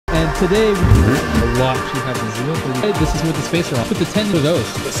today a lot. We have the 030. This is with the spacer on. Put the 10 of those.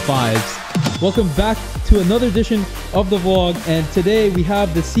 It's 5s. Welcome back to another edition of the vlog, and today we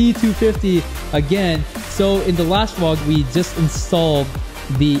have the C250 again. So in the last vlog, we just installed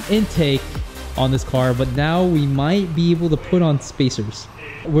the intake on this car, but now we might be able to put on spacers.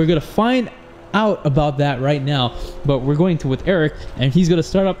 We're gonna find out about that right now, but we're going to with Eric, and he's gonna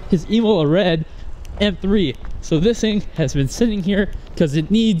start up his Emo Red M3. So this thing has been sitting here because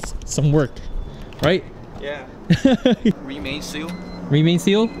it needs some work, right? Yeah. Remain seal. Remain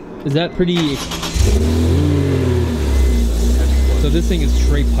seal? Is that pretty? Ooh. So this thing is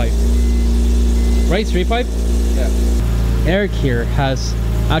straight pipe, right? Straight pipe? Yeah. Eric here has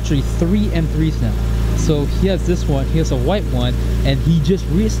actually 3 M3s now. So he has this one, he has a white one, and he just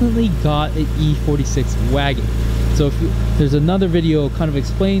recently got an E46 wagon. So if there's another video kind of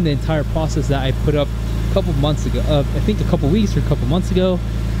explaining the entire process that I put up a couple months ago, I think a couple weeks or a couple months ago,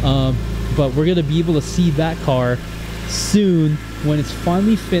 but we're gonna be able to see that car soon when it's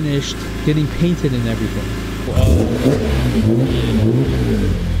finally finished getting painted and everything.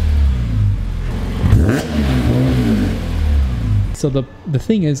 So the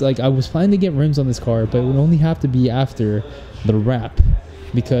thing is, like, I was planning to get rims on this car, but it would only have to be after the wrap,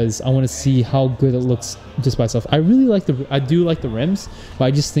 because I want to see how good it looks just by itself. I do like the rims, but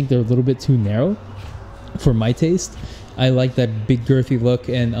I just think they're a little bit too narrow for my taste. I like that big girthy look,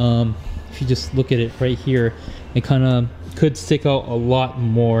 and if you just look at it right here, it kind of could stick out a lot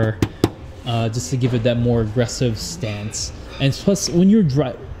more, just to give it that more aggressive stance. And plus, when you're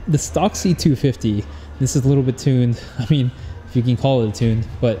the stock C250, this is a little bit tuned. I mean, if you can call it a tuned,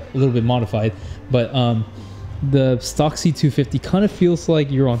 but a little bit modified. But the stock C250 kind of feels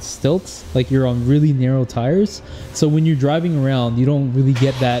like you're on stilts, like you're on really narrow tires. So when you're driving around, you don't really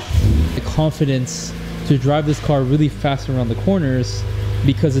get the confidence to drive this car really fast around the corners,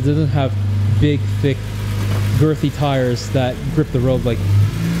 because it doesn't have big, thick, girthy tires that grip the road, like,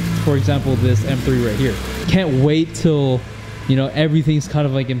 for example, this M3 right here. Can't wait till, you know, everything's kind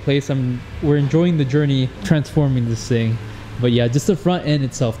of like in place. We're enjoying the journey transforming this thing. But yeah, just the front end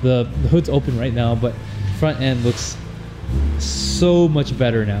itself, the hood's open right now, but front end looks so much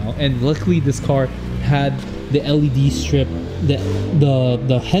better now. And luckily this car had the LED strip,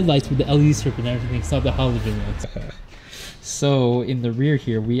 the headlights with the LED strip and everything, it's not the halogen ones. So in the rear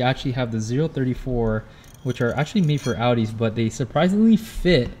here, we actually have the 034, which are actually made for Audis, but they surprisingly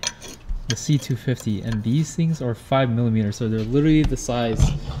fit the C250, and these things are 5mm, so they're literally the size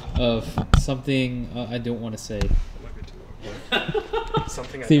of something I don't want to say.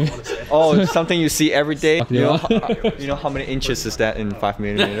 Something I don't want to say. Oh, something you see every day. You know how many inches is that in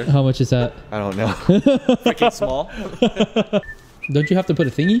 5mm? How much is that? I don't know. Freaking small. Don't you have to put a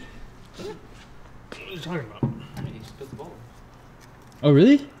thingy? What are you talking about? You just put the bolt. Oh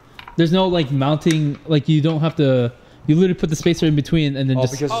really? There's no like mounting, like you don't have to. You literally put the spacer in between and then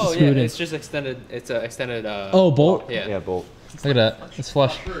just screw it in. It's just extended. It's an extended. Bolt. Yeah, bolt. Look at that. It's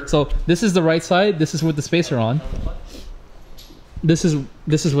flush. So this is the right side. This is with the spacer on. This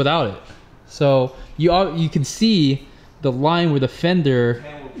is without it. So you can see the line where the fender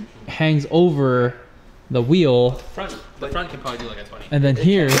hangs over the wheel. The front can probably do like a 20. And then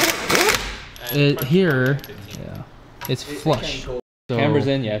here, yeah, it's flush. So Camera's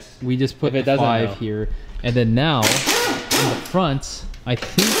in, yes. We just put a 5 here, and then now in the front, I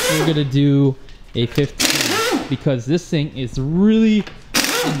think we're gonna do a 15 because this thing is really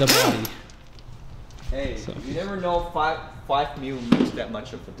in the body. Hey, so you never know 5mm makes that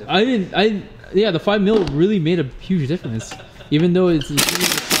much of a difference. Yeah, the 5mm really made a huge difference. Even though it's the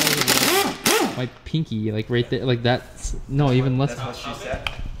size of my pinky, like right there, like that's, no, even less. That's what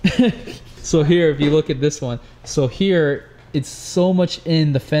she said. So here, if you look at this one, so here, it's so much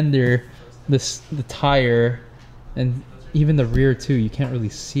in the fender, the tire, and even the rear too. You can't really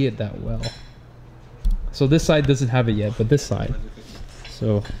see it that well. So this side doesn't have it yet, but this side.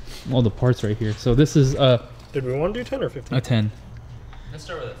 So all the parts right here. So this is Did we want to do 10 or 15? a 10. Let's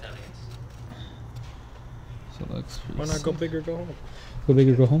start with a 10. So it looks Why not go big or go home? Go big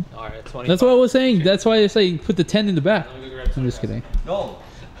or go home? All right, 20. That's what I was saying. That's why I say put the 10 in the back. I'm just kidding. No,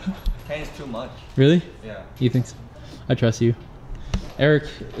 10 is too much. Really? Yeah. You think so? I trust you. Eric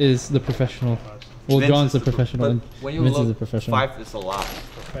is the professional. Well, Vince John's the is professional. But And when you Vince look, is the professional. 5 is a lot.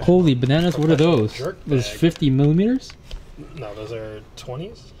 Holy bananas! What are those? Those 50mm? No, those are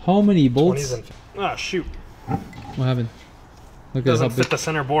 20s. How many bolts? 20s and 50s. Ah, shoot. What happened? Look at how Doesn't big. fit the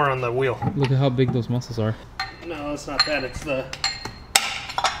center bore on the wheel. Look at how big those muscles are. No, it's not that. It's the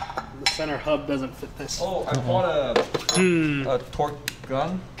center hub doesn't fit this. Oh, I bought a torque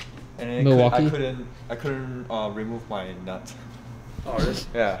gun, and Milwaukee? I couldn't remove my nut. Oh, it is?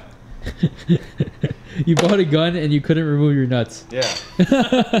 Yeah. You bought a gun and you couldn't remove your nuts. Yeah.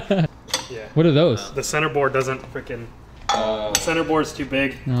 Yeah. What are those? The center board doesn't freaking. The center board's too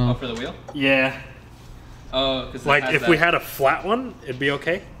big. No. Oh, for the wheel? Yeah. Oh, because Like if we had a flat one, it'd be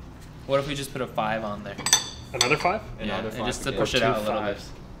okay. What if we just put a 5 on there? Another 5? Yeah, Another and 5 just to again. push it Or out a two little bit. fives.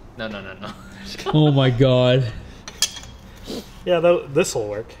 No. Oh my god. Yeah, this will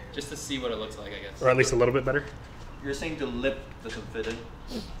work, Just to see what it looks like, I guess. or at least a little bit better. You're saying the lip doesn't fit in?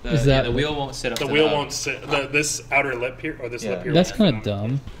 Is that- the wheel won't sit up The to wheel hub. won't sit. This outer lip here, or this Yeah. lip here. That's won't kind fit of on.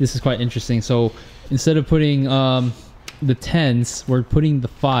 dumb. This is quite interesting. So instead of putting the 10s, we're putting the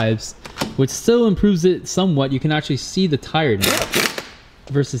 5s, which still improves it somewhat. You can actually see the tire now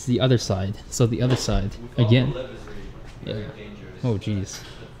versus the other side. So the other side again. The lip is really very dangerous. Oh jeez.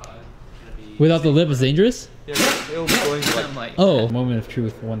 Without the lip is dangerous? Yeah, it'll be going like... I'm like, Oh, moment of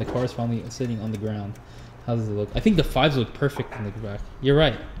truth when the car is finally sitting on the ground. How does it look? I think the 5s look perfect in the back. You're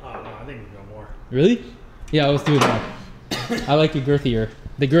right. Oh no, I think we can go more. Really? Yeah, let's do it more. I like it girthier.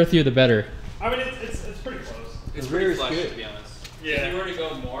 The girthier, the better. I mean, it's pretty close. it's The rear pretty is flush, good. to be honest. Yeah. If you were to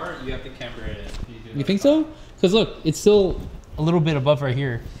go more, you have to camber it in. You think so? Because look, it's still a little bit above right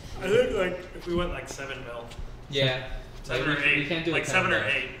here. I think like if we went like 7 mil, Yeah. 7 or 8, We can't do like it 7 or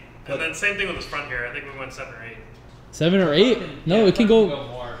 10, 8, and then same thing with this front here. I think we went 7 or 8. 7 or 8? No, it can go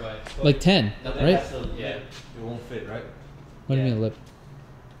more, but like 10, That right? has a Yeah. lip. It won't fit, right? What do you Yeah. mean a lip?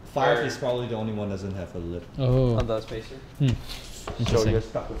 5 is probably the only one that doesn't have a lip. Oh, On the spacer. hmm. So Interesting. you're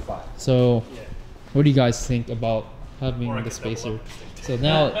stuck with 5. So, Yeah. what do you guys think about having Or I the could double spacer? up and stick So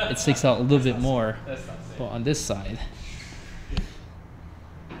now it sticks out a little bit more. that's not safe. But on this side,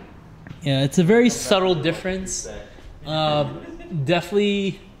 yeah, it's a very subtle difference.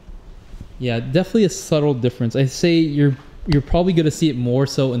 Definitely, yeah, definitely a subtle difference. I say you're probably gonna see it more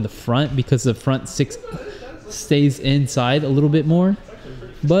so in the front because the front 6 stays inside a little bit more.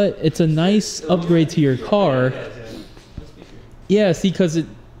 But it's a nice upgrade to your car. Yeah, see, because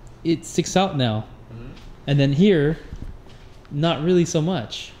it sticks out now, and then here, not really so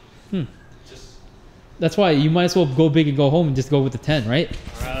much. That's why you might as well go big and go home and just go with the 10, right?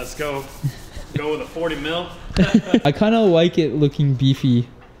 All right, let's go. Go with a 40 mil. I kind of like it looking beefy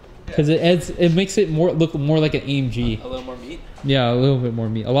because it makes it look more like an AMG. A little more meat. Yeah, a little bit more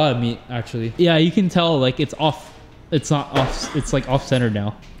meat, a lot of meat actually. Yeah, you can tell like it's off. It's not off. It's like off center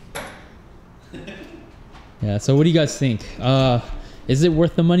now. Yeah. So what do you guys think? Is it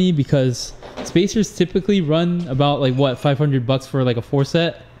worth the money? Because spacers typically run about like what, $500 for like a 4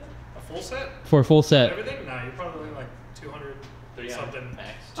 set. A full set? For a full set. Everything? No, you're probably like 200 something. Max.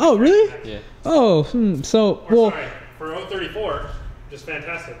 Oh really? Yeah. Oh, so Or well. sorry, for 034, just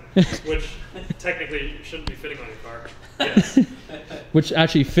fantastic. Which technically shouldn't be fitting on your car. Yes. Which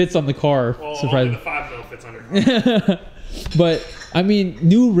actually fits on the car. Well, only Surprisingly. the 5 mil fits on your car. But I mean,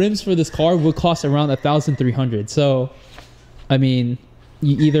 new rims for this car would cost around $1,300. So, I mean,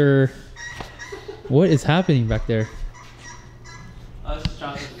 you either. What is happening back there? I was just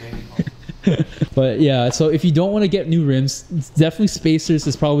trying to But yeah, so if you don't want to get new rims, definitely spacers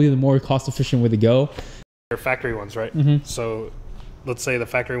is probably the more cost-efficient way to go. They're factory ones, right? Mhm. So let's say the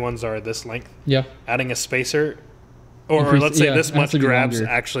factory ones are this length. Yeah. Adding a spacer, or Increase- let's say yeah, this it has much to be grabs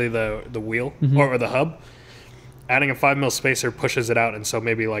longer. actually the wheel Mhm. or the hub. Adding a 5 mil spacer pushes it out, and so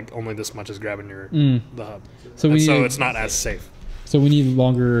maybe like only this much is grabbing the hub. So we And so need. it's not as safe. So we need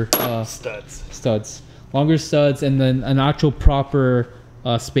longer Studs. studs, longer studs, and then an actual proper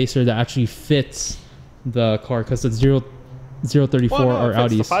spacer that actually fits the car because the 034 Well, no, are it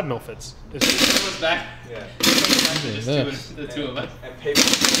fits. The Audis. 5 mil fits. It's just- What's back? Yeah. The two of us. And pay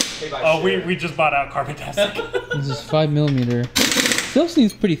by oh, share. we just bought out Carbontastic. This is 5mm. Still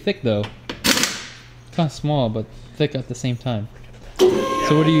seems pretty thick though. Kind of small, but thick at the same time.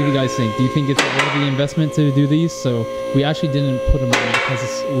 So what do you guys think? Do you think it's worth the investment to do these? So we actually didn't put them on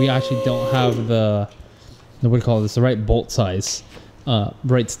because we actually don't have the what do you call this? The right bolt size,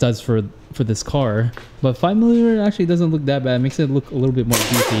 right studs for this car. But 5mm actually doesn't look that bad. It makes it look a little bit more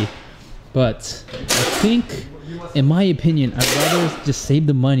beefy. But I think, in my opinion, I'd rather just save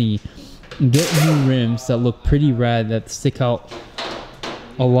the money and get new rims that look pretty rad, that stick out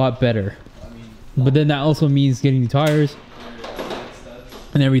a lot better. But then that also means getting new tires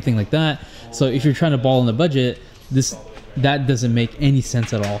and everything like that. So if you're trying to ball on the budget, that doesn't make any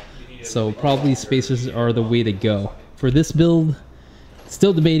sense at all. So probably spacers are the way to go. For this build,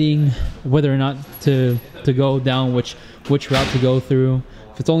 still debating whether or not to go down which route to go through.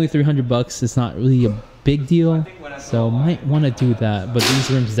 If it's only $300, it's not really a big deal. So might want to do that. But these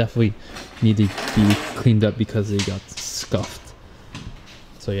rims definitely need to be cleaned up because they got scuffed.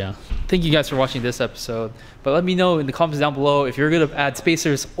 So So yeah, thank you guys for watching this episode. But let me know in the comments down below if you're gonna add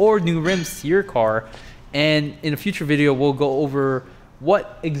spacers or new rims to your car. And in a future video, we'll go over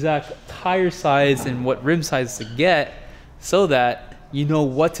what exact tire size and what rim size to get, so that you know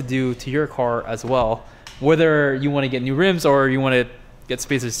what to do to your car as well, whether you want to get new rims or you want to get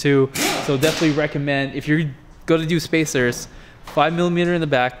spacers too. So definitely recommend, if you're going to do spacers, 5mm in the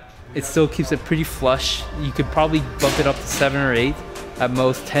back. It still keeps it pretty flush. You could probably bump it up to 7 or 8 at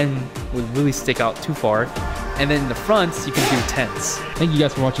most. 10 would really stick out too far. And then in the fronts, you can do 10s. Thank you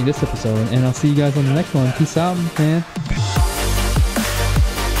guys for watching this episode, and I'll see you guys on the next one. Peace out, man.